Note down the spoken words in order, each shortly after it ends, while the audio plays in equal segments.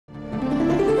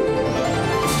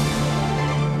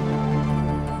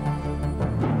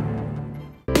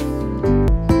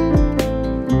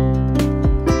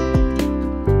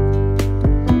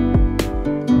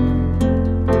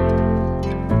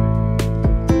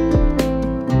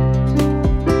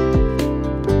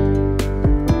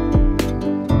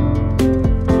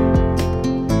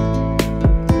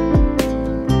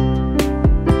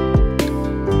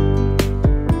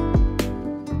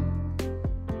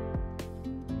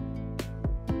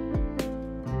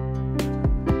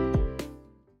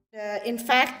In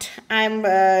fact, I'm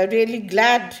really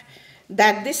glad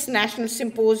that this National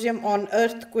Symposium on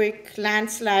Earthquake,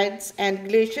 Landslides, and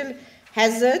Glacial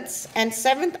Hazards and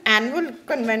 7th Annual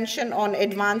Convention on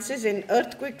Advances in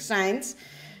Earthquake Science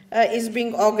is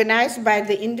being organized by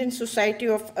the Indian Society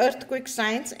of Earthquake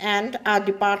Science and our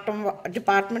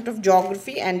Department of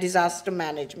Geography and Disaster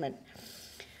Management.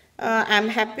 I'm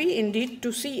happy indeed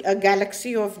to see a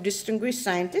galaxy of distinguished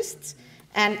scientists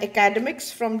and academics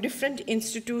from different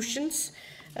institutions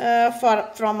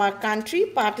from our country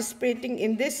participating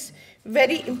in this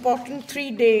very important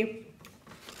 3-day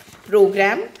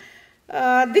program.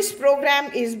 This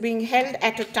program is being held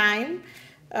at a time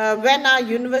when our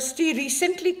university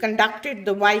recently conducted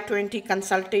the Y20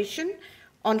 consultation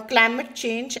on climate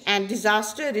change and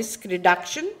disaster risk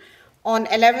reduction on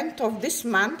 11th of this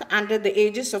month under the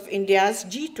aegis of India's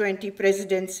G20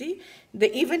 presidency.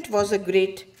 The event was a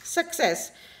great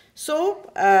success.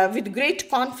 So with great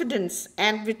confidence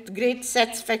and with great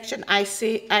satisfaction, I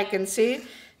can say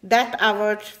that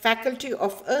our Faculty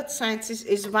of Earth Sciences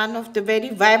is one of the very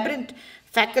vibrant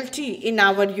faculty in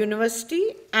our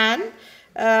university, and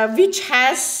which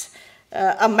has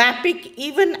a mapping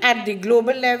even at the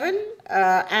global level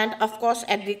and of course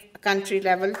at the country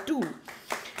level too.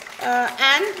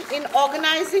 And in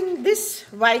organizing this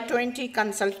Y20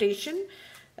 consultation,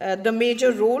 the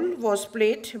major role was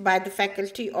played by the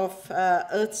Faculty of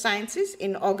Earth Sciences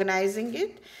in organizing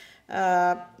it.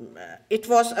 It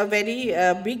was a very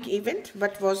big event,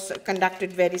 but was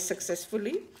conducted very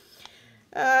successfully.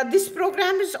 This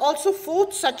program is also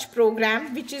fourth such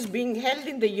program which is being held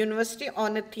in the university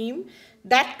on a theme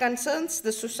that concerns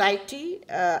the society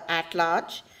at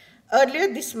large.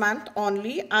 Earlier this month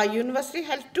only, our university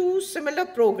held two similar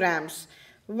programs,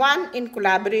 one in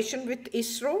collaboration with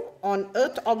ISRO on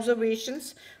Earth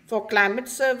observations for climate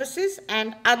services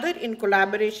and other in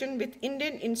collaboration with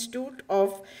Indian Institute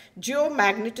of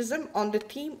Geomagnetism on the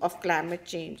theme of climate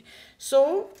change.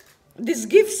 So this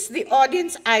gives the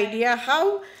audience idea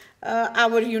how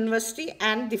our university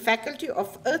and the Faculty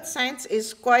of Earth Science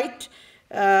is quite,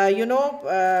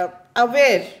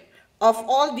 aware of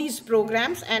all these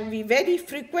programs, and we very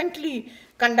frequently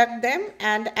conduct them.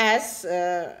 And as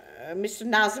Mr.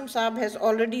 Nazim Saab has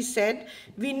already said,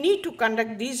 we need to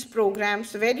conduct these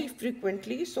programs very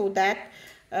frequently so that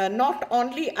not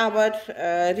only our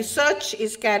research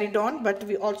is carried on, but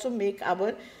we also make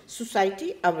our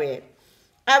society aware.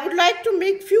 I would like to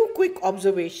make few quick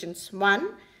observations.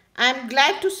 One, I am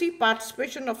glad to see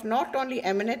participation of not only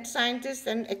eminent scientists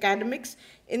and academics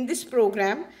in this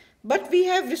program, but we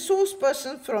have resource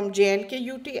persons from J&K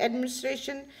UT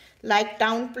administration like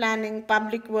town planning,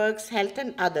 public works, health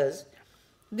and others.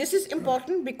 This is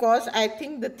important because I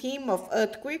think the theme of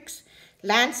earthquakes,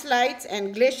 landslides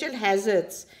and glacial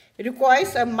hazards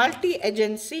requires a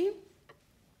multi-agency,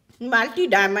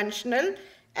 multi-dimensional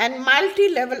and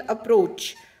multi-level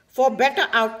approach for better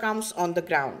outcomes on the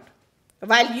ground.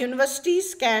 While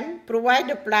universities can provide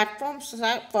a platform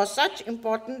for such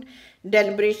important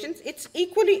deliberations, it's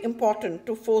equally important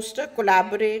to foster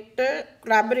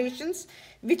collaborations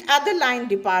with other line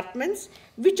departments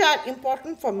which are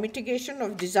important for mitigation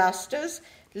of disasters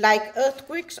like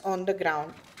earthquakes on the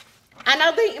ground.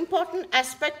 Another important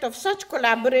aspect of such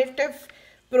collaborative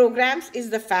programs is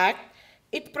the fact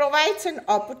it provides an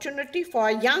opportunity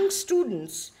for young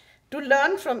students to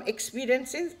learn from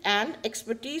experiences and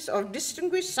expertise of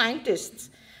distinguished scientists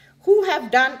who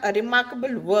have done a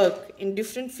remarkable work in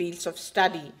different fields of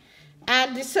study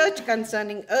and research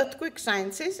concerning earthquake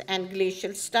sciences and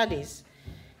glacial studies.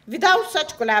 Without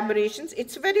such collaborations,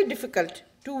 it's very difficult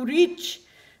to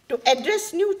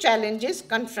address new challenges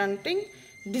confronting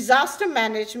disaster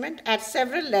management at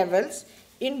several levels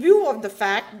in view of the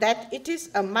fact that it is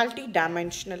a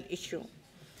multi-dimensional issue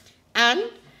and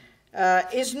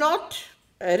is not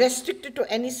restricted to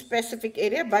any specific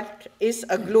area, but is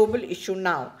a global issue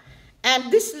now.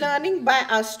 And this learning by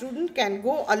our students can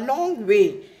go a long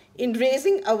way in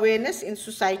raising awareness in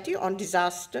society on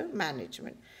disaster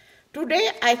management. Today,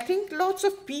 I think lots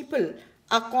of people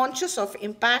are conscious of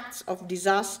impacts of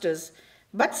disasters,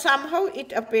 but somehow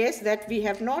it appears that we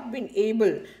have not been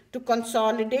able to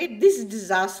consolidate this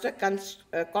disaster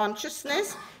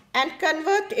consciousness and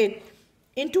convert it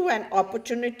into an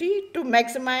opportunity to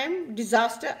maximize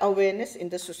disaster awareness in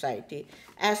the society,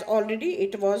 as already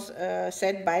it was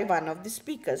said by one of the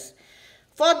speakers.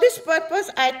 For this purpose,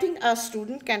 I think our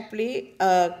students can play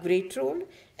a great role,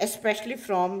 especially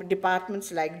from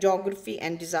departments like geography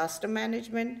and disaster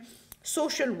management,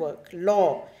 social work,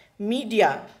 law,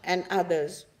 media, and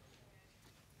others.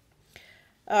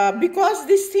 Because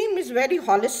this theme is very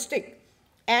holistic,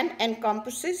 and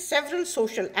encompasses several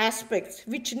social aspects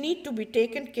which need to be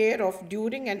taken care of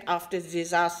during and after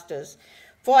disasters.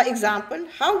 For example,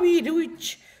 how we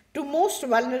reach to most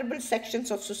vulnerable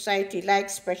sections of society like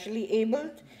specially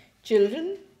abled,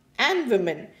 children, and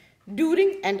women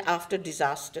during and after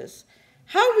disasters.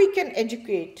 How we can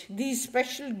educate these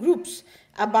special groups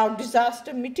about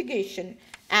disaster mitigation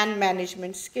and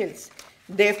management skills.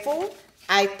 Therefore,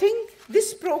 I think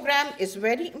this program is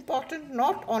very important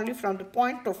not only from the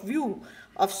point of view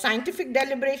of scientific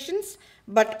deliberations,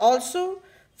 but also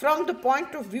from the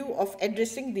point of view of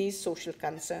addressing these social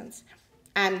concerns.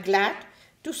 I am glad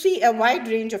to see a wide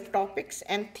range of topics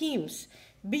and themes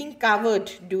being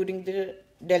covered during the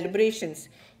deliberations,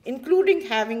 including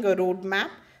having a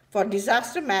roadmap for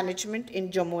disaster management in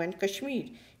Jammu and Kashmir.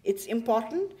 It's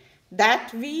important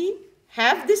that we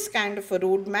have this kind of a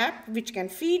roadmap which can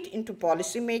feed into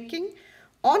policy making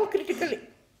on critical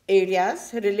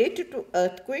areas related to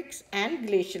earthquakes and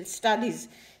glacial studies,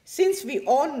 since we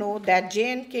all know that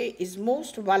J&K is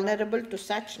most vulnerable to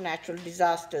such natural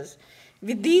disasters.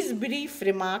 With these brief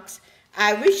remarks,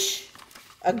 I wish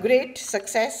a great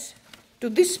success to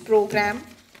this program,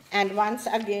 and once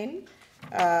again,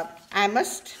 I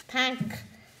must thank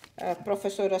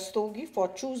Professor Rastogi for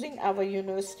choosing our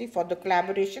university for the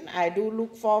collaboration. I do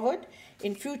look forward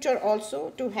in future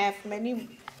also to have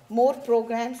many more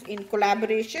programs in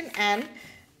collaboration, and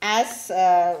as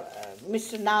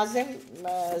Mr. Nazim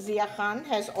Zia Khan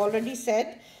has already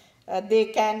said, they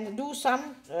can do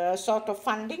some sort of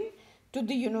funding to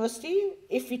the university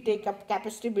if we take up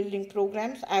capacity building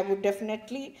programs. I would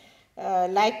definitely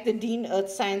like the Dean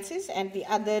Earth Sciences and the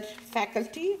other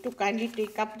faculty to kindly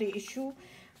take up the issue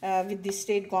with the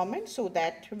state government, so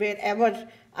that wherever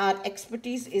our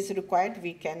expertise is required,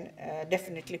 we can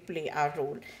definitely play our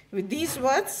role. With these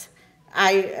words,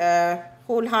 I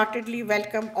wholeheartedly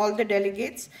welcome all the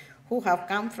delegates who have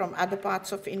come from other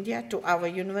parts of India to our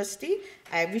university.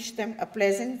 I wish them a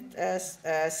pleasant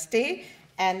stay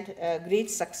and great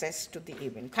success to the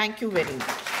event. Thank you very much.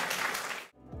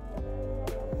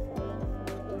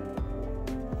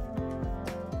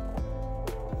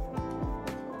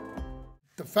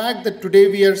 The fact that today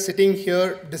we are sitting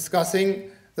here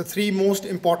discussing the three most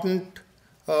important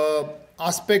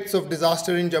aspects of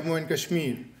disaster in Jammu and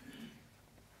Kashmir,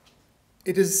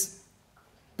 it is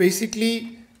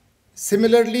basically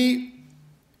similarly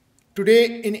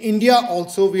today in India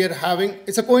also we are having,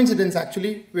 it's a coincidence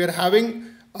actually, we are having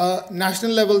a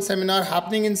national level seminar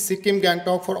happening in Sikkim,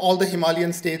 Gangtok for all the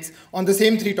Himalayan states on the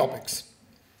same three topics.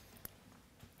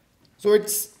 So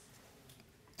it's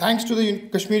thanks to the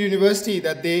Kashmir University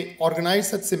that they organize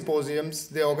such symposiums,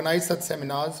 they organize such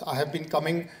seminars. I have been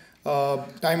coming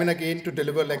time and again to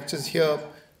deliver lectures here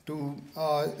to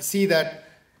see that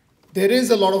there is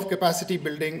a lot of capacity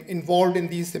building involved in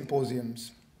these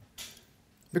symposiums.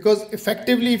 Because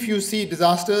effectively, if you see,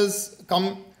 disasters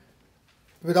come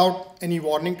without any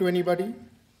warning to anybody.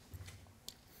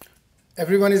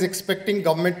 Everyone is expecting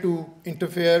government to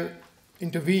interfere,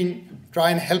 intervene,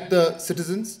 try and help the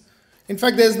citizens. In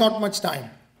fact, there is not much time.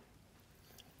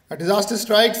 A disaster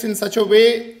strikes in such a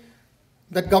way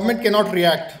that government cannot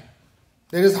react.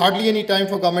 There is hardly any time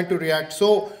for government to react.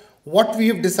 So what we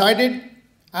have decided,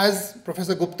 as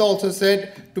Professor Gupta also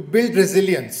said, to build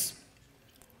resilience.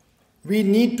 We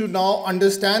need to now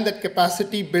understand that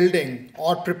capacity building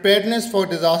or preparedness for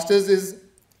disasters is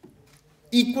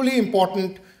equally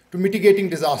important to mitigating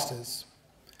disasters.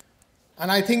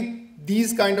 And I think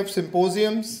these kind of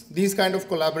symposiums, these kind of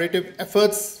collaborative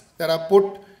efforts that are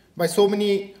put by so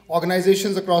many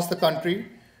organizations across the country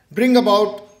bring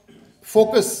about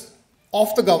focus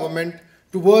of the government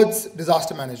towards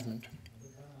disaster management.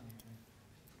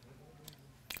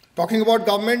 Talking about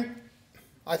government,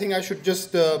 I think I should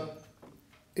just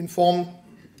inform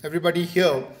everybody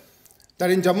here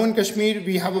that in Jammu and Kashmir,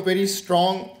 we have a very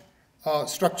strong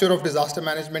structure of disaster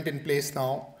management in place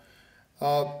now.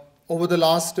 Over the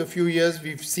last few years,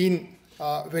 we've seen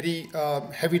very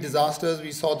heavy disasters.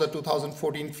 We saw the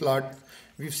 2014 flood.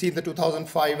 We've seen the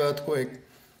 2005 earthquake.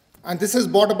 And this has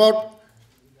brought about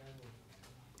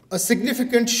a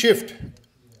significant shift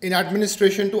in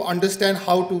administration to understand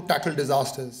how to tackle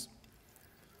disasters.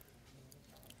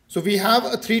 So we have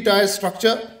a three-tier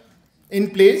structure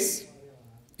in place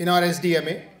in our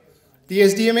SDMA. The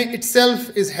SDMA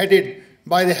itself is headed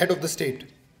by the head of the state.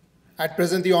 At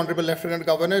present, the Honorable Lieutenant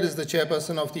Governor is the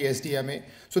chairperson of the SDMA.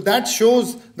 So that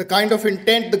shows the kind of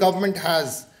intent the government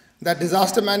has, that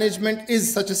disaster management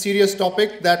is such a serious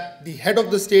topic that the head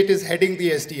of the state is heading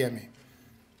the SDMA.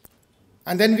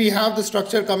 And then we have the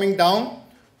structure coming down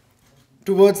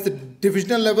towards the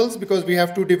divisional levels, because we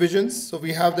have two divisions. So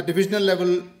we have the divisional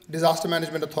level disaster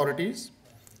management authorities,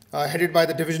 headed by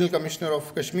the Divisional Commissioner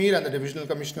of Kashmir and the Divisional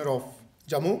Commissioner of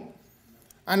Jammu.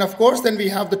 And of course, then we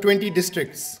have the 20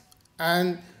 districts.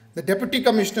 And the Deputy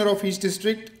Commissioner of each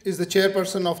district is the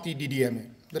chairperson of the DDMA,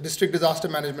 the District Disaster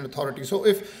Management Authority. So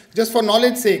if, just for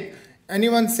knowledge sake,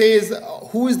 anyone says,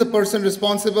 who is the person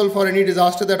responsible for any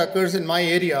disaster that occurs in my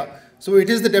area? So it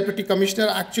is the Deputy Commissioner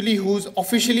actually who's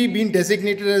officially been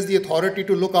designated as the authority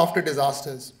to look after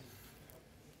disasters.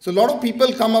 So a lot of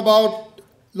people come about,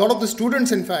 a lot of the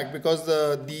students in fact, because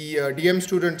the DM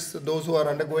students, those who are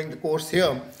undergoing the course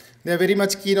here, they're very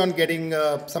much keen on getting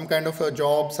some kind of a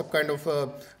job, some kind of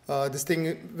this thing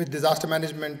with disaster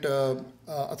management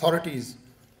authorities.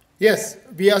 Yes,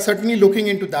 we are certainly looking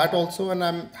into that also, and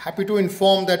I'm happy to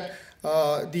inform that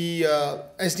the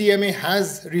SDMA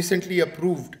has recently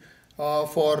approved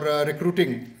for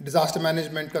recruiting disaster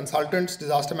management consultants,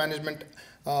 disaster management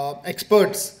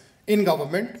experts in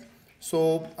government.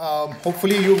 So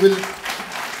hopefully you will,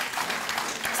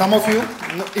 some of you,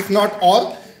 if not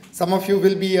all, some of you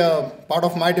will be part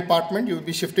of my department. You will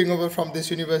be shifting over from this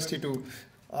university to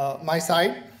my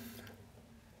side.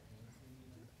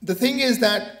 The thing is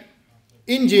that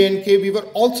in J&K, we were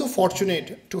also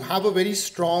fortunate to have a very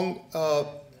strong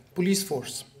police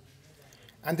force.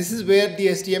 And this is where the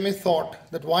SDMA thought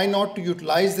that why not to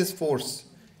utilize this force.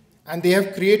 And they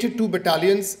have created 2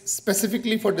 battalions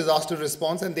specifically for disaster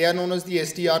response, and they are known as the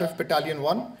SDRF Battalion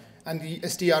 1 and the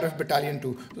SDRF Battalion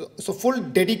 2. So full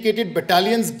dedicated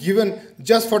battalions given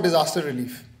just for disaster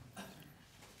relief.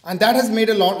 And that has made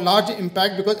a large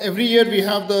impact, because every year we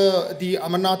have the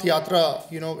Amarnath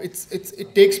Yatra. You know,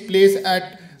 it takes place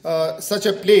at such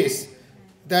a place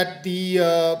that the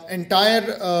entire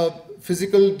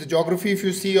the geography, if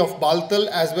you see, of Baltal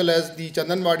as well as the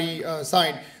Chandanwadi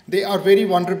side, they are very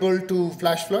vulnerable to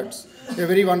flash floods. They're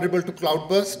very vulnerable to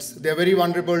cloudbursts. They're very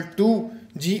vulnerable to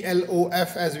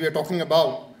GLOF, as we are talking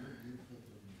about.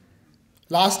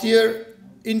 Last year,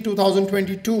 in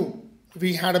 2022,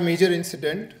 we had a major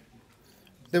incident.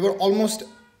 There were almost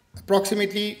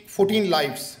approximately 14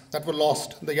 lives that were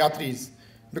lost, the Yatris,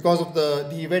 because of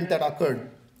the event that occurred.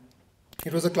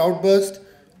 It was a cloudburst,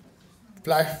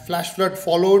 flash flood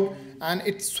followed, and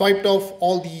it swiped off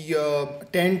all the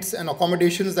tents and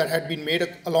accommodations that had been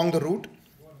made along the route.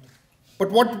 But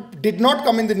what did not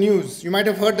come in the news, you might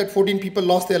have heard that 14 people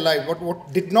lost their lives.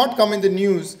 What did not come in the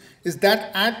news is that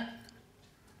at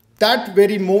that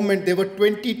very moment, there were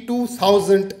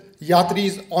 22,000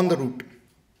 Yatris on the route.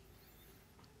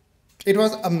 It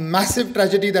was a massive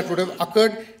tragedy that would have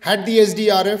occurred had the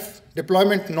SDRF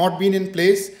deployment not been in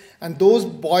place, and those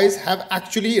boys have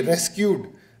actually rescued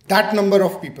that number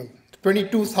of people.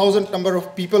 22,000 number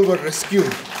of people were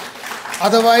rescued.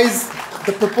 Otherwise,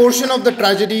 the proportion of the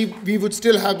tragedy, we would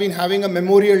still have been having a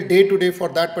memorial day today for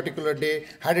that particular day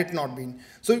had it not been.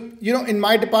 So, you know, in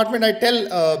my department, I tell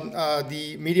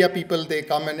the media people, they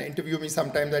come and interview me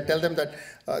sometimes, I tell them that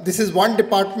this is one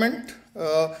department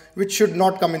which should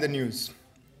not come in the news.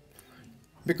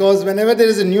 Because whenever there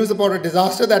is a news about a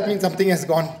disaster, that means something has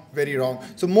gone very wrong.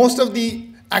 So most of the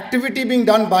activity being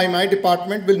done by my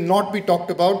department will not be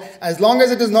talked about. As long as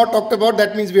it is not talked about,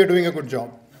 that means we are doing a good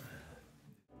job.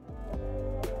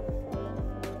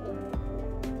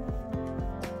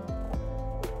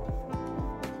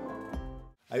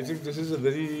 I think this is a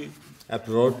very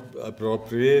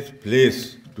appropriate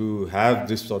place to have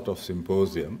this sort of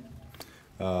symposium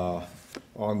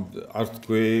on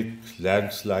earthquakes,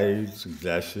 landslides,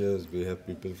 glaciers. We have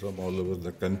people from all over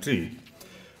the country.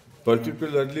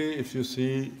 Particularly if you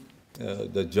see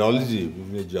the geology,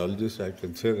 being a geologist, I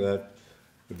can say that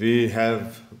we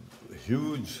have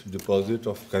huge deposit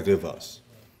of karevas.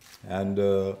 And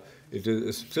it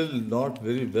is still not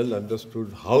very well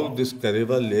understood how this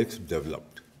kareva lakes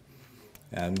developed.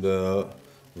 And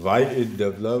why it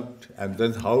developed, and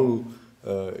then how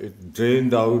it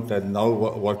drained out, and now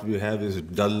what we have is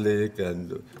Dal Lake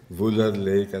and Wular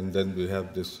Lake, and then we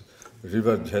have this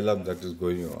river Jhelum that is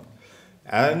going on.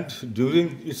 And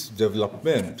during its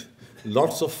development,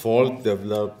 lots of fault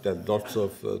developed and lots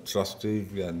of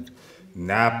thrusting and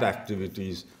nap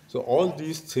activities. So all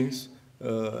these things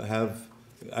have,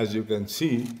 as you can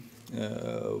see,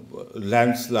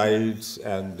 landslides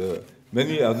and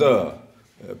many other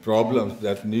problems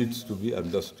that needs to be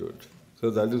understood. So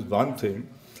that is one thing.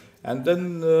 And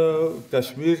then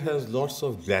Kashmir has lots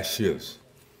of glaciers.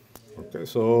 Okay,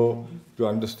 so to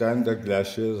understand the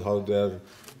glaciers, how the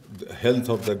health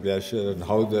of the glacier and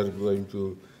how they are going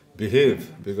to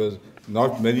behave, because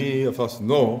not many of us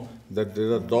know that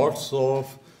there are lots of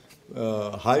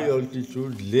high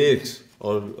altitude lakes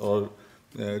or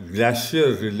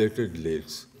glacier-related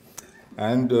lakes.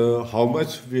 And how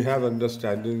much we have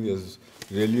understanding is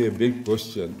really a big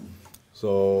question.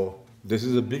 So this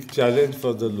is a big challenge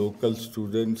for the local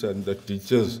students and the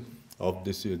teachers of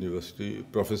this university.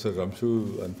 Professor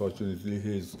Ramshu, unfortunately,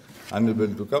 he is unable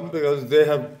to come because they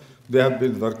have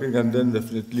been working, and then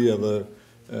definitely our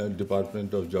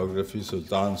Department of Geography,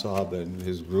 Sultan Sahab and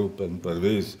his group and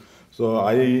Parvez. So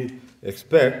I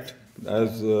expect,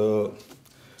 as our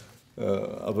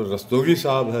Rastogi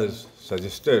Sahab has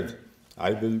suggested,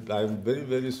 I am very,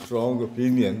 very strong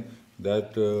opinion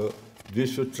that we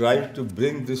should try to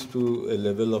bring this to a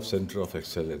level of center of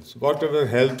excellence. Whatever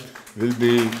help will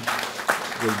be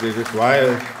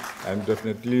required, and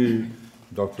definitely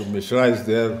Dr. Mishra is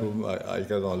there, whom I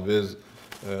can always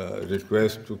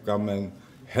request to come and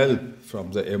help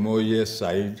from the MOES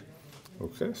side.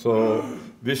 Okay, so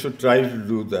we should try to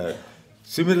do that.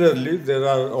 Similarly, there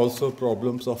are also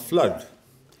problems of flood.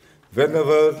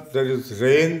 Whenever there is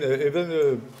rain,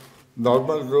 even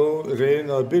normal rain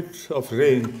or a bit of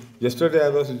rain, yesterday I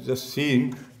was just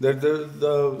seeing that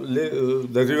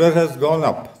the river has gone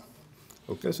up.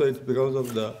 Okay, so it's because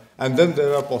of and then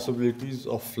there are possibilities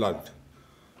of flood.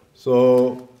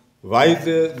 So why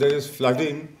there is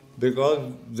flooding?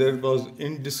 Because there was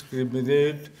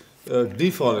indiscriminate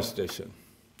deforestation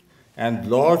and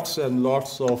lots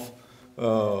of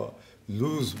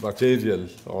loose material,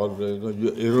 or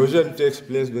erosion takes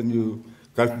place when you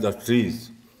cut the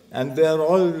trees. And they are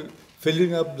all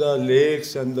filling up the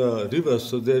lakes and the rivers,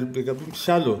 so they are becoming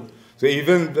shallow. So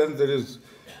even when there is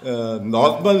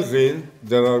normal rain,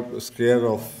 there are scare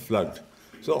of flood.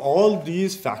 So all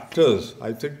these factors,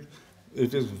 I think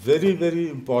it is very, very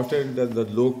important that the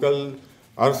local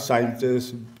earth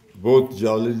scientists, both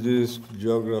geologists,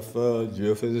 geographers,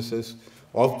 geophysicists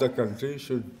of the country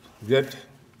should get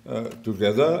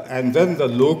together, and then the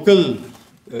local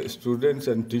students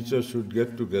and teachers should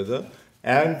get together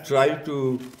and try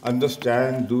to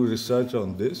understand, do research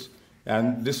on this,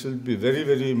 and this will be very,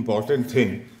 very important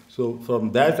thing. So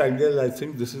from that angle, I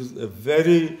think this is a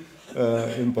very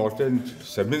important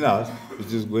seminar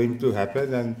which is going to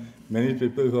happen, and many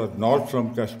people who are not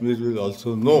from Kashmir will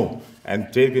also know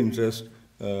and take interest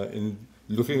in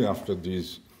looking after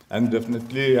these. And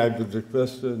definitely I would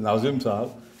request Nazim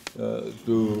Sahab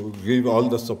to give all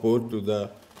the support to the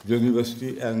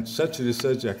university and such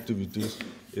research activities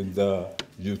in the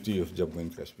UT of Jammu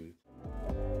and Kashmir.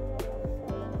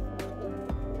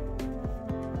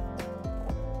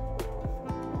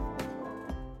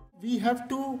 We have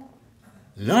to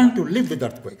learn to live with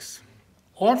earthquakes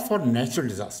or for natural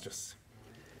disasters.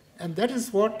 And that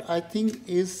is what I think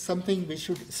is something we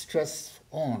should stress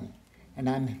on. And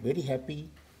I'm very happy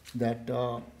that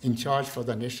in charge for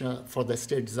the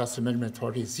State Disaster Management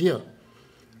Authority is here.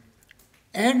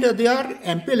 And there are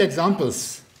ample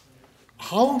examples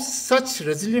how such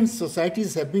resilient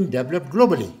societies have been developed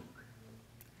globally.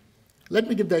 Let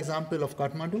me give the example of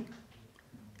Kathmandu.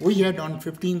 We had on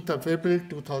 15th of April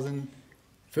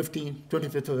 2015,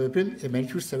 25th of April, a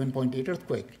magnitude 7.8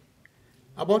 earthquake.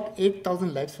 About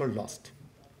 8,000 lives were lost.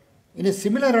 In a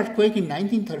similar earthquake in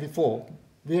 1934,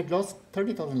 we had lost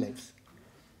 30,000 lives.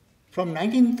 From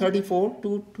 1934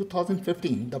 to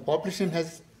 2015, the population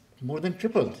has more than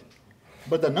tripled,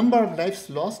 but the number of lives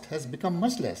lost has become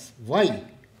much less. Why?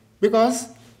 Because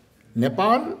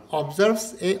Nepal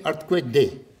observes an earthquake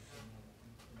day.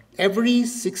 Every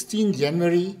 16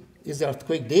 January is the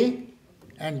earthquake day,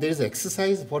 and there is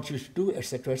exercise, what you should do,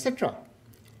 etc., etc.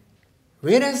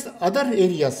 Whereas other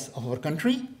areas of our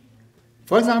country,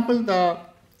 for example, the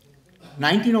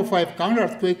 1905 Kangra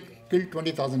earthquake killed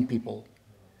 20,000 people.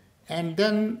 And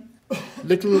then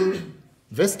little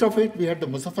west of it, we had the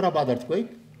Muzaffarabad earthquake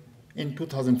in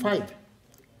 2005,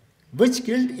 which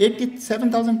killed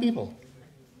 87,000 people.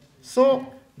 So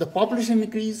the population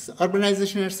increase,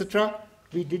 urbanization, etc.,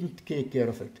 we didn't take care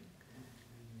of it.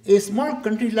 A small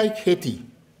country like Haiti,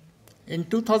 in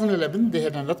 2011, they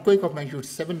had an earthquake of magnitude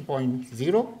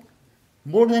 7.0.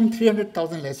 More than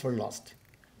 300,000 lives were lost.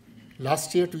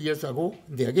 Last year, 2 years ago,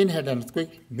 they again had an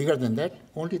earthquake bigger than that,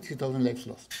 only 3,000 lives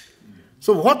lost.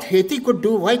 So what Haiti could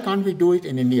do, why can't we do it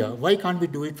in India? Why can't we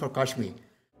do it for Kashmir?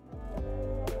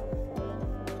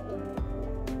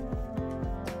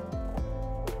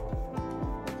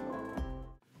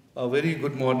 A very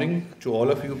good morning to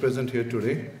all of you present here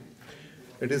today.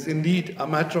 It is indeed a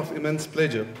matter of immense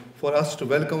pleasure for us to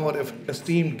welcome our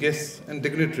esteemed guests and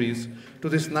dignitaries to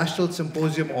this National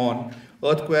Symposium on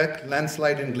Earthquake,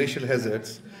 Landslide and Glacial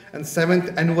Hazards and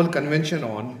 7th Annual Convention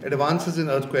on Advances in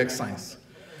Earthquake Science.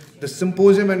 The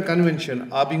symposium and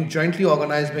convention are being jointly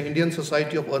organized by Indian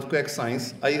Society of Earthquake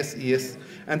Science, ISES,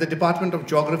 and the Department of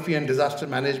Geography and Disaster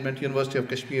Management, University of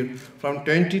Kashmir, from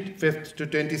 25th to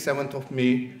 27th of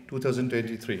May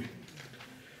 2023.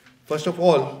 First of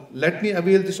all, let me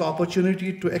avail this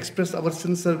opportunity to express our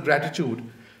sincere gratitude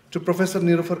to Professor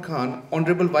Nilufar Khan,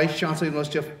 Honorable Vice Chancellor,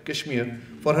 University of Kashmir,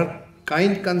 for her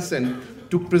kind consent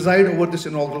to preside over this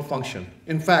inaugural function.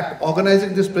 In fact,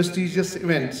 organizing these prestigious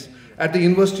events at the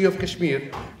University of Kashmir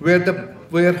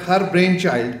were her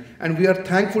brainchild, and we are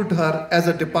thankful to her as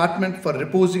a department for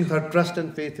reposing her trust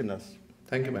and faith in us.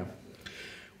 Thank you, ma'am.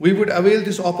 We would avail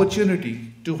this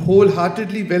opportunity to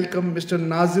wholeheartedly welcome Mr.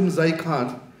 Nazim Zai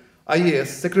Khan, IAS,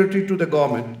 Secretary to the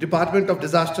Government, Department of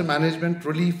Disaster Management,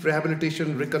 Relief,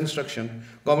 Rehabilitation, Reconstruction,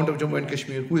 Government of Jammu and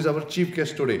Kashmir, who is our chief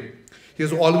guest today. He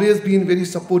has always been very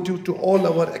supportive to all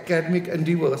our academic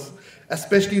endeavors,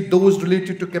 especially those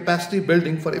related to capacity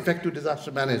building for effective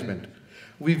disaster management.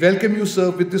 We welcome you,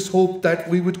 sir, with this hope that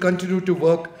we would continue to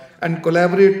work and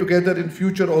collaborate together in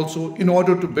future also in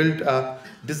order to build a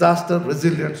disaster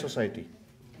resilient society.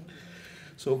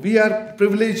 So we are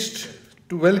privileged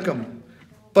to welcome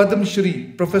Padma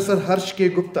Shri Professor Harsh K.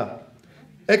 Gupta,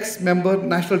 ex-member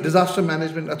National Disaster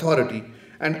Management Authority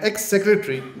and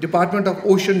ex-secretary Department of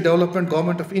Ocean Development,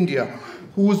 Government of India,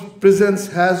 whose presence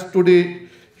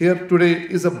here today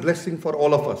is a blessing for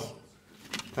all of us.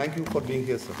 Thank you for being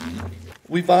here, sir.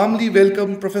 We warmly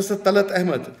welcome Professor Talat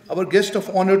Ahmed, our guest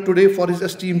of honor today, for his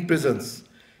esteemed presence.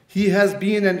 He has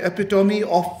been an epitome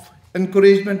of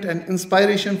encouragement and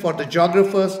inspiration for the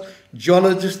geographers,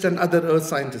 geologists, and other earth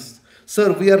scientists.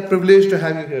 Sir, we are privileged to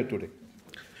have you here today.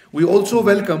 We also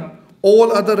welcome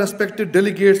all other respected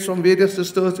delegates from various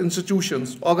research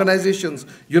institutions, organizations,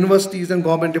 universities, and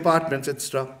government departments,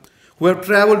 etc., who have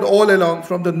traveled all along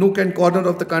from the nook and corner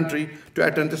of the country to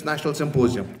attend this national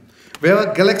symposium. We have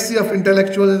a galaxy of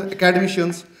intellectuals and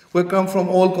academicians who have come from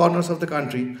all corners of the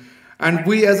country. And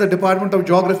we, as a Department of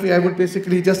Geography, I would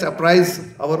basically just apprise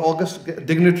our august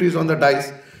dignitaries on the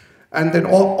dais, and then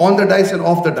on the dais and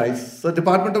off the dais. So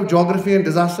Department of Geography and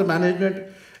Disaster Management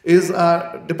is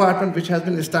a department which has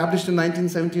been established in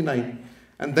 1979.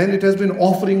 And then it has been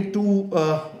offering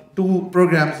two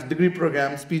programs, degree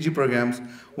programs, PG programs,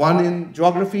 one in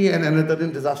geography and another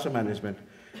in disaster management.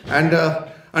 And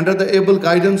under the able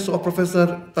guidance of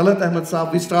Professor Talat Ahmed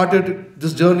Saab, we started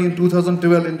this journey in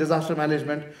 2012 in disaster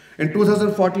management. In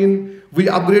 2014, we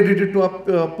upgraded it to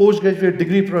a postgraduate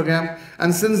degree program,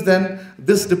 and since then,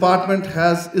 this department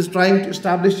is trying to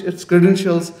establish its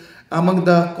credentials among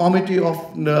the committee of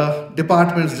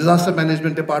departments, disaster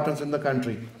management departments in the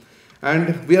country.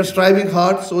 And we are striving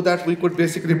hard so that we could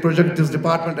basically project this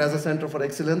department as a center for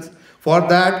excellence. For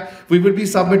that, we will be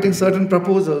submitting certain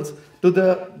proposals to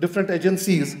the different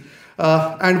agencies.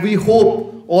 And we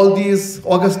hope all these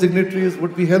august dignitaries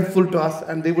would be helpful to us,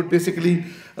 and they would basically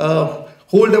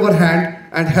hold our hand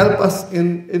and help us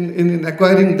in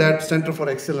acquiring that center for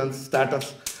excellence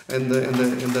status in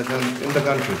the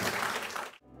country.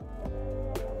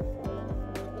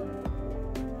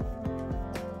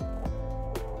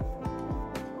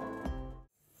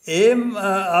 Aim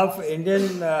of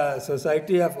Indian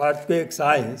Society of Earthquake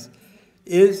Science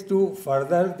is to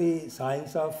further the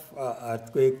science of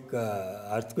earthquakes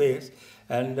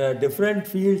and different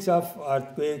fields of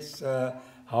earthquakes,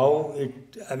 how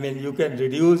you can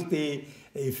reduce the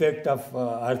effect of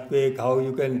earthquake, how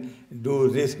you can do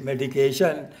risk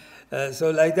mitigation.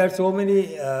 So like that, so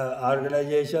many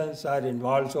organizations are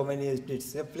involved, so many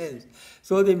disciplines.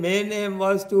 So the main aim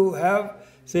was to have,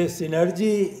 say,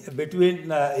 synergy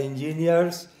between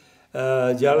engineers,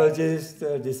 geologists,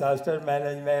 disaster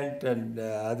management, and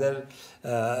other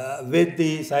with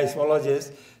the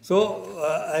seismologists. So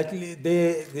actually,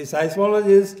 the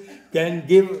seismologists can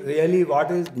give really what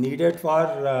is needed for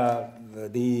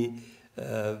the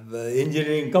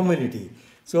engineering community.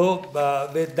 So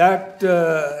with that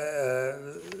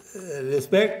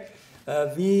respect,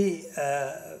 we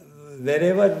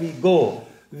wherever we go,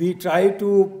 we try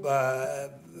to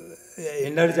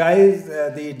energize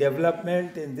the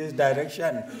development in this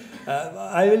direction.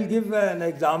 I will give an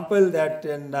example that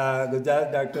in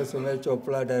Gujarat, Dr. Sunil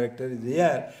Chopra, director, is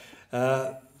here.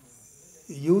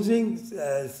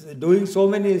 Doing so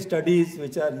many studies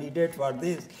which are needed for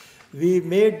this, we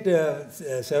made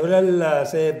several,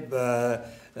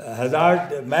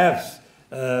 hazard maps,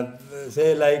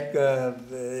 say like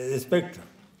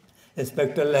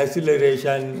spectral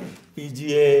acceleration,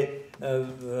 PGA,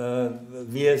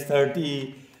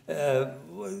 VS30,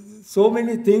 so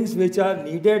many things which are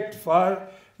needed for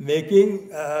making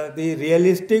the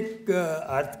realistic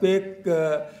earthquake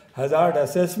hazard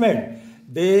assessment.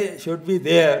 they should be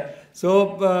there.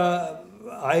 So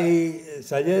I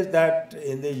suggest that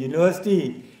in the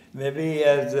university, maybe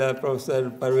as Professor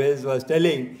Parvez was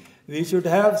telling, we should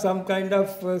have some kind of,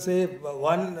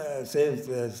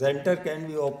 center can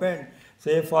be opened,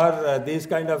 say, for these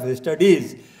kind of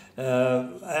studies.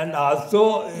 And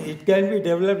also it can be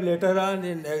developed later on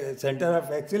in a center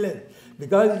of excellence,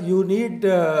 because you need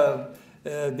here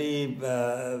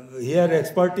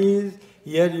expertise,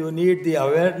 here you need the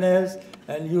awareness,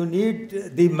 and you need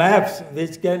the maps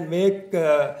which can make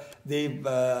the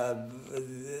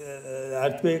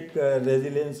earthquake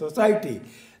resilient society.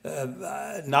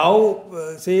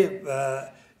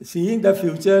 Seeing the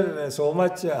future, so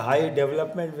much high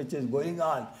development which is going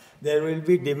on, there will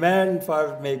be demand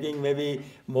for making maybe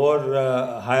more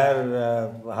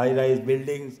high-rise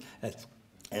buildings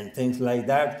and things like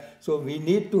that. So we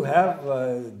need to have,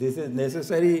 this is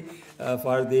necessary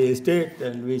for the state,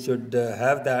 and we should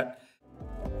have that.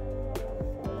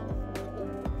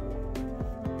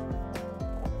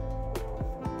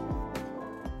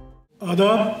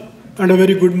 Adab and a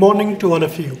very good morning to all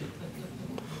of you.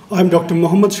 I am Dr.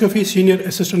 Muhammad Shafi, Senior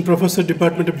Assistant Professor,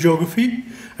 Department of Geography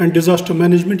and Disaster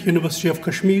Management, University of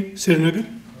Kashmir, Srinagar,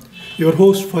 your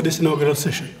host for this inaugural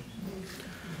session.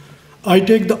 I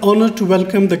take the honor to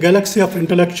welcome the galaxy of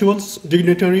intellectuals,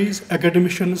 dignitaries,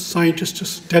 academicians,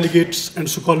 scientists, delegates, and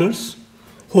scholars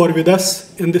who are with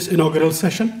us in this inaugural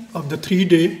session of the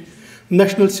 3-day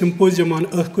National Symposium on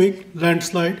Earthquake,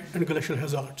 Landslide, and Glacial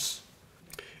Hazards.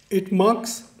 It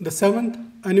marks the 7th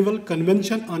Annual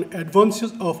Convention on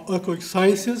Advances of Earthquake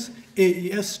Sciences,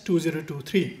 AES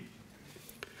 2023.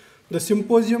 The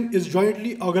symposium is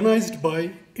jointly organized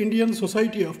by Indian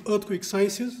Society of Earthquake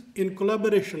Sciences in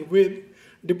collaboration with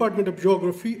Department of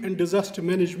Geography and Disaster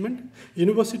Management,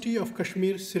 University of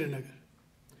Kashmir, Srinagar.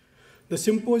 The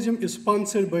symposium is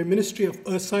sponsored by Ministry of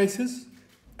Earth Sciences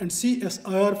and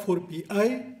CSIR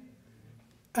 4PI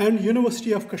and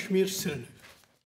University of Kashmir, Srinagar.